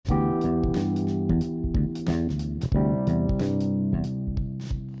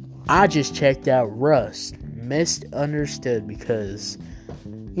I just checked out Rust, Misunderstood, because,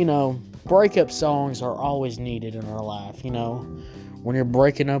 breakup songs are always needed in our life, when you're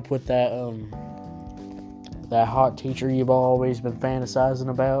breaking up with that hot teacher you've always been fantasizing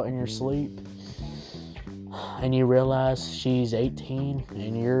about in your sleep, and you realize she's 18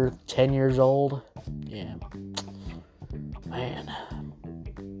 and you're 10 years old. Yeah. Man.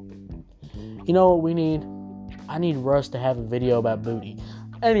 You know what we need? I need Russ to have a video about booty.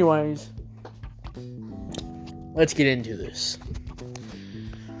 Anyways, let's get into this.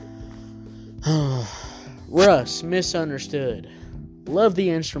 Russ, Misunderstood. Love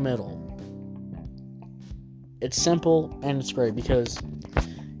the instrumental. It's simple and it's great because,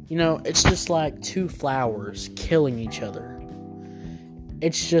 it's just like two flowers killing each other.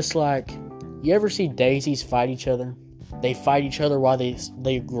 It's just like, you ever see daisies fight each other? They fight each other while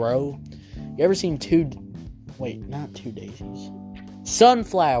they grow. You ever seen not two daisies.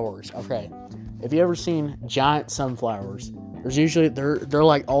 Sunflowers. Okay. If you ever seen giant sunflowers, there's usually, they're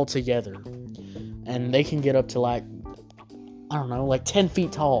like all together. And they can get up to like 10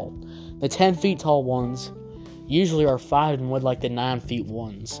 feet tall. The 10 feet tall ones usually are fighting with like the 9 feet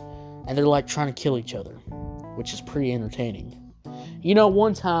ones. And they're like trying to kill each other, which is pretty entertaining.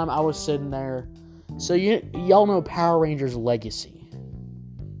 One time I was sitting there. So y'all know Power Rangers Legacy.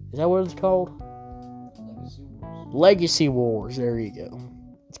 Is that what it's called? Legacy Wars. There you go.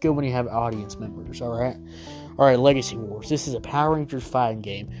 It's good when you have audience members, alright? Alright, Legacy Wars. This is a Power Rangers fighting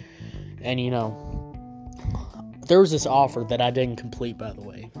game. And there was this offer that I didn't complete, by the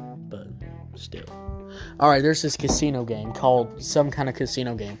way. But still. Alright, there's this casino game called some kind of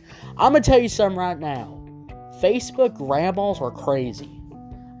casino game. I'm going to tell you something right now. Facebook grandmas are crazy.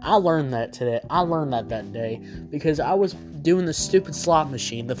 I learned that today. I learned that day because I was doing the stupid slot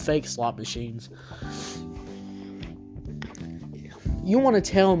machine, the fake slot machines. You want to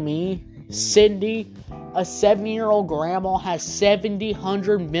tell me, Cindy, a 70-year-old grandma has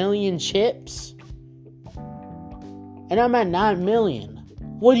 100 million chips? And I'm at 9 million.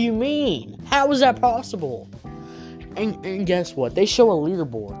 What do you mean? How is that possible? And guess what? They show a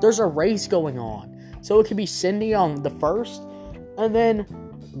leaderboard. There's a race going on. So it could be Cindy on the first, and then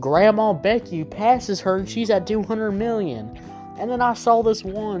Grandma Becky passes her and she's at 200 million. And then I saw this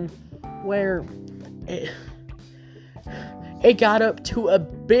one where it got up to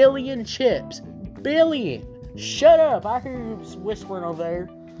 1 billion chips. Billion! Shut up! I hear you whispering over there.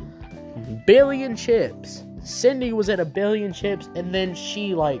 Billion chips. Cindy was at 1 billion chips and then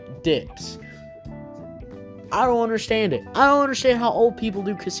she dips. I don't understand it. I don't understand how old people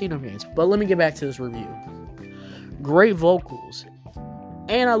do casino games. But let me get back to this review. Great vocals.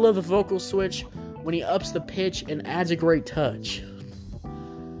 And I love the vocal switch when he ups the pitch and adds a great touch.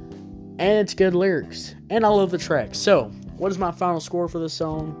 And it's good lyrics. And I love the track. So, what is my final score for this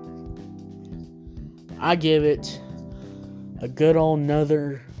song? I give it a good old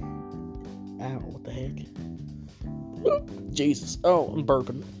another... what the heck? Jesus. Oh, I'm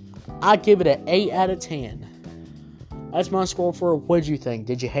burping. I give it an 8 out of 10. That's my score for it. What'd you think?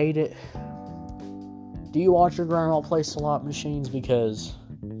 Did you hate it? Do you watch your grandma play slot machines? Because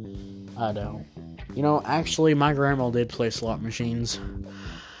I don't. Actually, my grandma did play slot machines.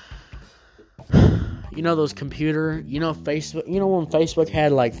 Those computer, Facebook, when Facebook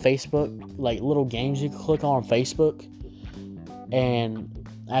had Facebook, little games you could click on Facebook? And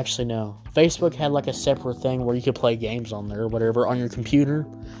actually, no. Facebook had a separate thing where you could play games on there or whatever on your computer.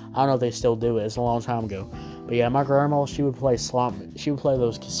 I don't know if they still do it. It's a long time ago. But yeah, my grandma, she would play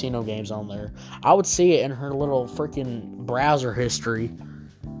those casino games on there. I would see it in her little freaking browser history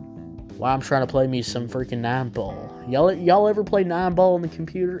while I'm trying to play me some freaking 9-ball. Y'all ever play 9-ball on the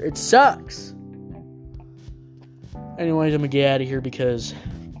computer? It sucks. Anyways, I'm gonna get out of here because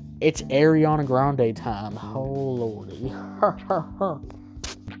it's Ariana Grande time. Oh, lordy.